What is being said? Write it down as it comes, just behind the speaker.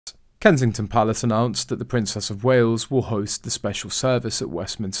Kensington Palace announced that the Princess of Wales will host the special service at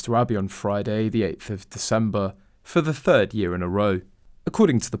Westminster Abbey on Friday, the 8th of December, for the third year in a row.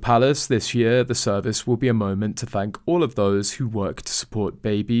 According to the Palace, this year the service will be a moment to thank all of those who work to support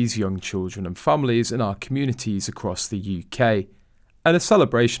babies, young children and families in our communities across the UK, and a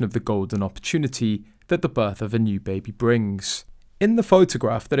celebration of the golden opportunity that the birth of a new baby brings. In the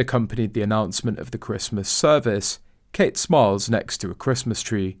photograph that accompanied the announcement of the Christmas service, Kate smiles next to a Christmas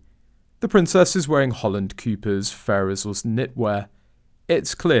tree. The princess is wearing Holland Cooper's Farrell's knitwear.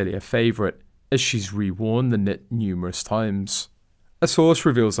 It's clearly a favourite, as she's reworn the knit numerous times. A source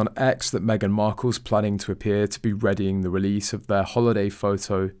reveals on X that Meghan Markle's planning to appear to be readying the release of their holiday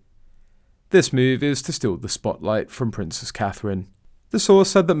photo. This move is to steal the spotlight from Princess Catherine. The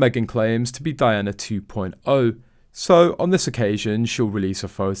source said that Meghan claims to be Diana 2.0, so on this occasion she'll release a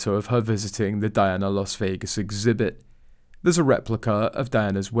photo of her visiting the Diana Las Vegas exhibit. There's a replica of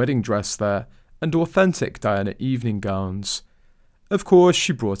Diana's wedding dress there, and authentic Diana evening gowns. Of course,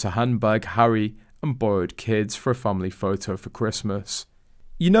 she brought a handbag, Harry, and borrowed kids for a family photo for Christmas.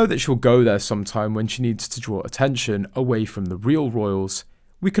 You know that she'll go there sometime when she needs to draw attention away from the real royals.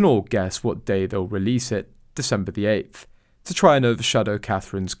 We can all guess what day they'll release it, December the 8th. To try and overshadow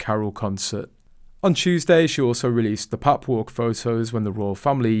Catherine's carol concert. On Tuesday, she also released the papwalk photos when the royal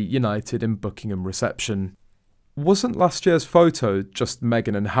family united in Buckingham reception. Wasn't last year's photo just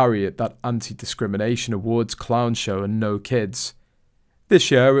Meghan and Harry at that anti-discrimination awards clown show and no kids?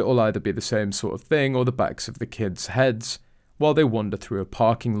 This year it will either be the same sort of thing or the backs of the kids' heads, while they wander through a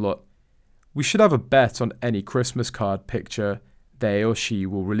parking lot. We should have a bet on any Christmas card picture they or she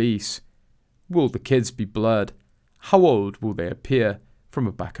will release. Will the kids be blurred? How old will they appear from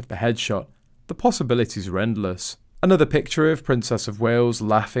a back of the headshot? The possibilities are endless. Another picture of Princess of Wales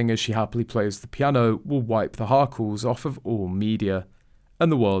laughing as she happily plays the piano will wipe the Harkles off of all media,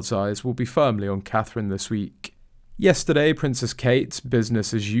 and the world's eyes will be firmly on Catherine this week. Yesterday, Princess Kate's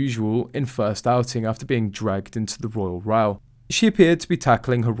business as usual in first outing after being dragged into the royal row. She appeared to be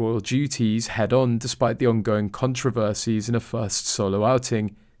tackling her royal duties head-on despite the ongoing controversies in her first solo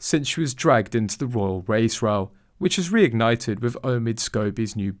outing since she was dragged into the royal race row, which has reignited with Omid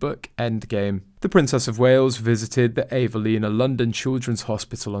Scobie's new book, Endgame. The Princess of Wales visited the Evelina London Children's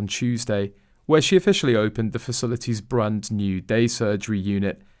Hospital on Tuesday, where she officially opened the facility's brand new day surgery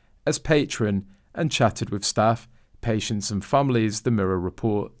unit as patron and chatted with staff, patients and families, the Mirror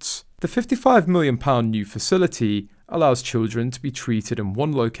reports. The £55 million new facility allows children to be treated in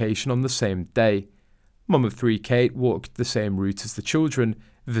one location on the same day. Mum of three Kate walked the same route as the children,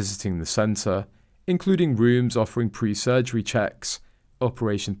 visiting the centre, including rooms offering pre-surgery checks,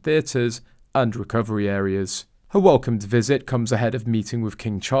 operation theatres and recovery areas. Her welcomed visit comes ahead of meeting with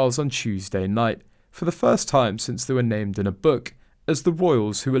King Charles on Tuesday night, for the first time since they were named in a book as the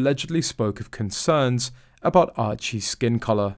royals who allegedly spoke of concerns about Archie's skin colour.